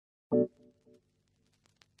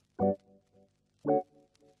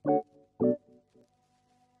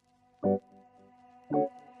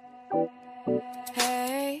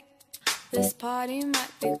party might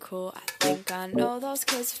be cool. I think I know those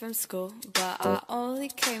kids from school, but I only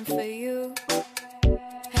came for you.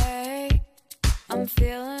 Hey, I'm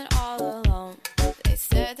feeling all alone. They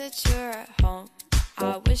said that you're at home.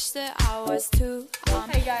 I wish that I was too.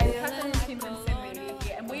 Hey guys, Gaso and synmedia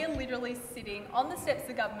here, and we are literally sitting on the steps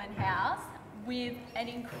of Government House with an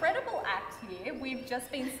incredible act here. We've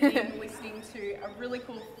just been sitting listening to a really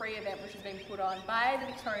cool free event which has been put on by the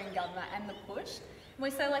Victorian Governor and the Push. And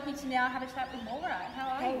we're so lucky to now have a chat with Mallrat. How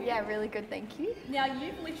are you? Yeah, really good, thank you. Now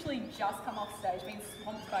you've literally just come off stage, been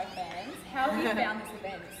swamped by fans. How have you found this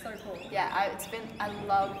event? It's so cool. Yeah, I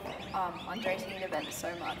love underage events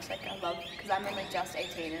so much. Like I love, because I'm only just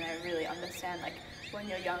 18 and I really understand like when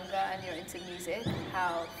you're younger and you're into music,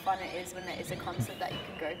 how fun it is when there is a concert that you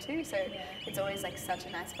can go to. So it's always like such a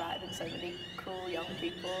nice vibe and so many cool young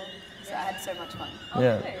people. So I had so much fun.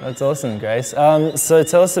 Yeah, that's awesome, Grace. So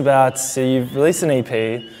tell us about, so you've released an EP,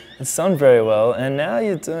 it's done very well, and now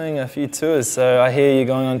you're doing a few tours. So I hear you're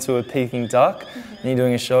going on to a Peking Duck, and you're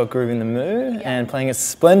doing a show at Grooving the Moo, and playing at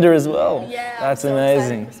Splendour as well. Yeah, that's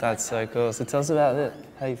amazing. That's so cool. So tell us about it.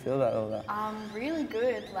 How you feel about all that? Really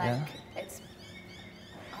good. Like it's,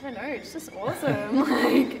 I don't know, it's just awesome.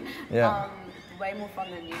 Like, way more fun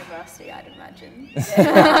than university, I'd imagine.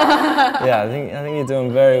 Yeah, I think you're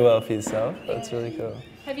doing very well for yourself. That's really cool.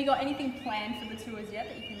 Have you got anything planned for the tours yet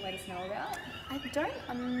that you can let us know about? I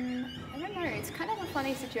don't know. It's kind of a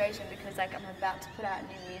funny situation because like I'm about to put out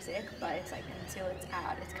new music, but it's like until it's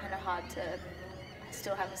out, it's kind of hard to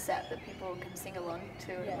still have a set that people can sing along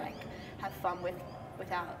to and like have fun with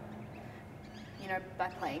without, you know, by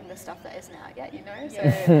playing the stuff that isn't out yet, you know? So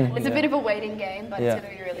it's a bit of a waiting game, but it's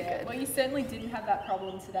going to be really good. Well, you certainly didn't have that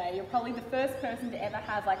problem today. You're probably the first person to ever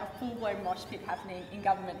have like a full-blown mosh pit happening in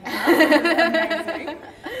Government House. Amazing.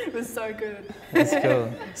 It was so good. That's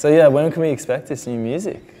cool. So yeah, when can we expect this new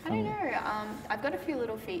music? I don't know. I've got a few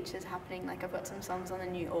little features happening. Like I've got some songs on the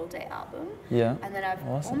new All Day album. Yeah. And then I've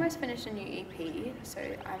almost finished a new EP. So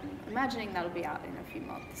I'm imagining that'll be out in a few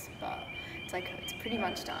months. But it's like, it's pretty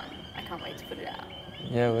much done. I can't wait to put it out.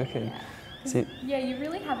 Yeah, wicked. Yeah, you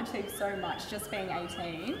really have achieved so much just being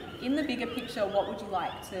 18. In the bigger picture, what would you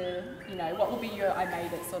like to, you know, what will be your I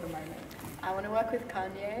made it sort of moment? I want to work with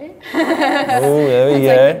Kanye. Oh, there we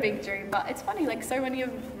go. It's like a big dream, but it's funny, like so many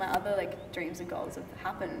of my other like dreams and goals have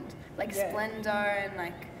happened. Like Splendour and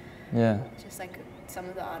like just like some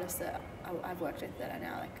of the artists that I've worked with that are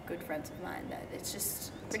now like good friends of mine. That it's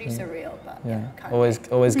just pretty surreal, but always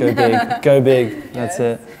go big, go big. That's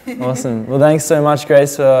it. Awesome. Well, thanks so much,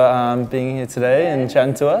 Grace, for being here today and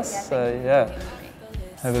chatting to us.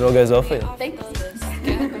 Hope it all goes well for you. Thanks.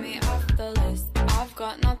 Get me off the list. I've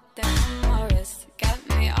got nothing on my wrist. Get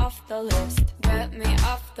me off the list. Get me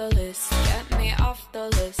off the list. Get me off the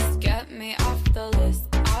list. Get me off the list.